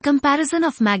Comparison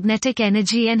of magnetic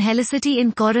energy and helicity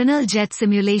in coronal jet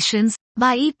simulations,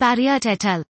 by E. Parriott et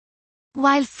al.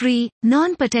 While free,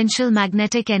 non-potential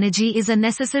magnetic energy is a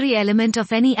necessary element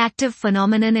of any active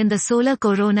phenomenon in the solar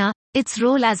corona, its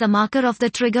role as a marker of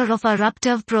the trigger of a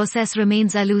eruptive process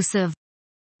remains elusive.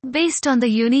 Based on the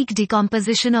unique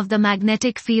decomposition of the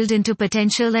magnetic field into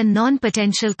potential and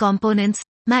non-potential components,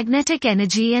 magnetic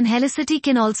energy and helicity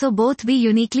can also both be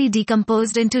uniquely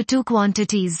decomposed into two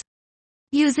quantities.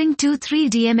 Using two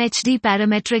 3D MHD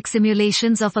parametric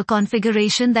simulations of a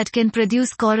configuration that can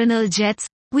produce coronal jets,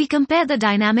 we compare the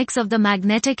dynamics of the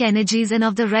magnetic energies and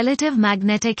of the relative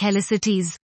magnetic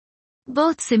helicities.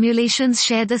 Both simulations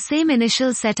share the same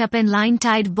initial setup and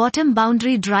line-tied bottom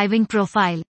boundary driving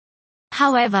profile.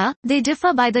 However, they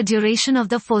differ by the duration of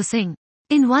the forcing.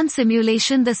 In one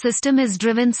simulation, the system is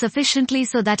driven sufficiently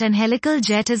so that an helical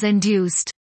jet is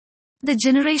induced. The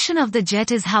generation of the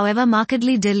jet is however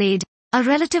markedly delayed. A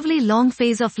relatively long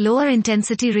phase of lower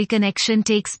intensity reconnection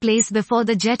takes place before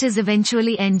the jet is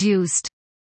eventually induced.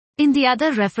 In the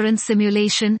other reference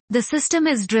simulation, the system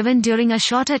is driven during a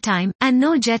shorter time, and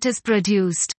no jet is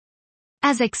produced.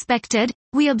 As expected,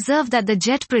 we observe that the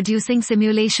jet-producing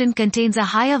simulation contains a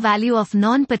higher value of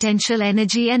non-potential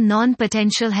energy and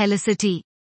non-potential helicity.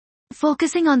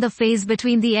 Focusing on the phase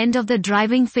between the end of the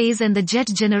driving phase and the jet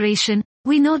generation,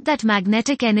 we note that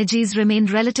magnetic energies remain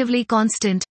relatively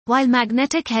constant, while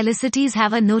magnetic helicities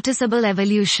have a noticeable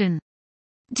evolution.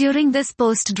 During this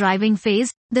post-driving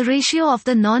phase, the ratio of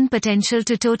the non-potential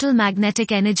to total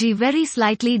magnetic energy very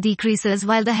slightly decreases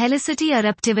while the helicity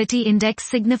eruptivity index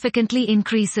significantly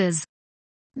increases.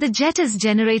 The jet is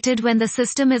generated when the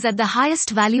system is at the highest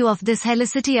value of this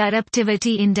helicity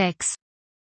eruptivity index.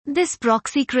 This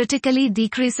proxy critically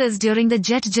decreases during the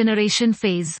jet generation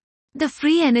phase. The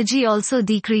free energy also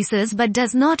decreases but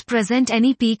does not present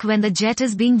any peak when the jet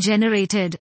is being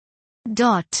generated.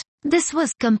 This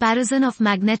was Comparison of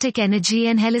Magnetic Energy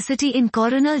and Helicity in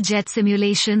Coronal Jet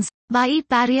Simulations, by E.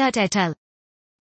 Parriott et al.